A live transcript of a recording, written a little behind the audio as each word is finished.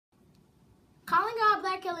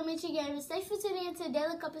Black Elementary Gamers. Thanks for tuning into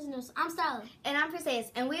Daily Compass News. I'm Styler. And I'm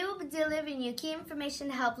Perseus, and we will be delivering you key information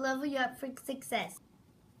to help level you up for success.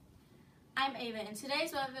 I'm Ava, and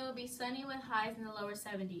today's weather will be sunny with highs in the lower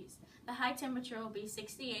 70s. The high temperature will be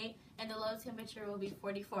 68, and the low temperature will be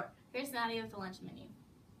 44. Here's Nadia with the lunch menu.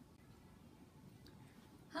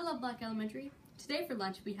 Hello, Black Elementary. Today for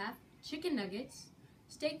lunch we have chicken nuggets,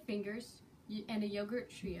 steak fingers, and a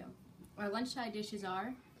yogurt trio. Our lunch side dishes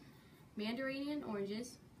are mandarin and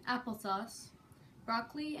oranges, applesauce,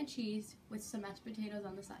 broccoli and cheese with some mashed potatoes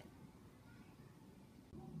on the side.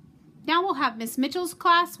 Now we'll have Miss Mitchell's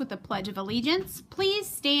class with the Pledge of Allegiance. Please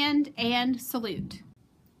stand and salute.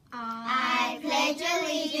 I pledge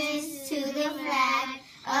allegiance to the flag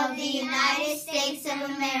of the United States of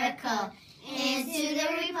America and to the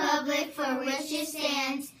republic for which it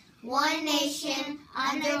stands, one nation,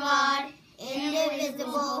 under God,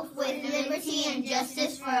 indivisible, with liberty and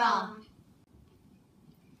justice for all.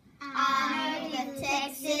 Honor the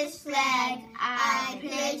Texas flag. I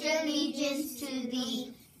pledge allegiance to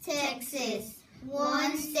thee, Texas,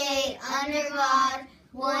 one state under God,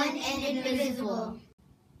 one and indivisible.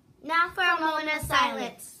 Now for a moment of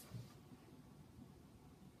silence.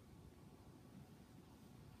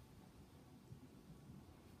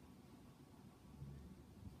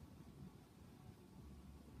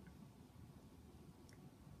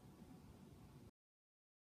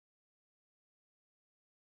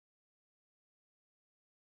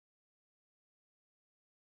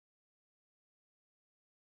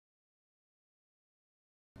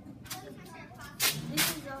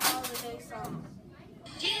 This is a holiday song.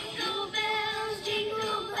 Jingle bells,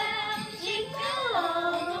 jingle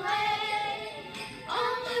all the way.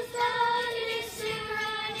 On the side is to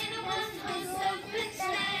ride in a one-horse open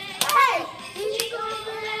sleigh. Hey! Jingle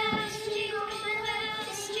bells, jingle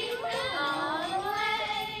all the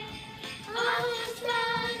way. On the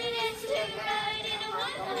side is to ride in a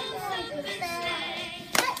one-horse open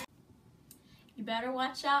sleigh. You better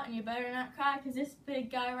watch out and you better not cry because this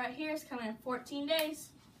big guy right here is coming in 14 days.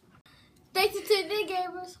 Thanks to the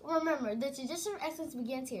gamers. Remember, the tradition of excellence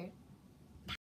begins here.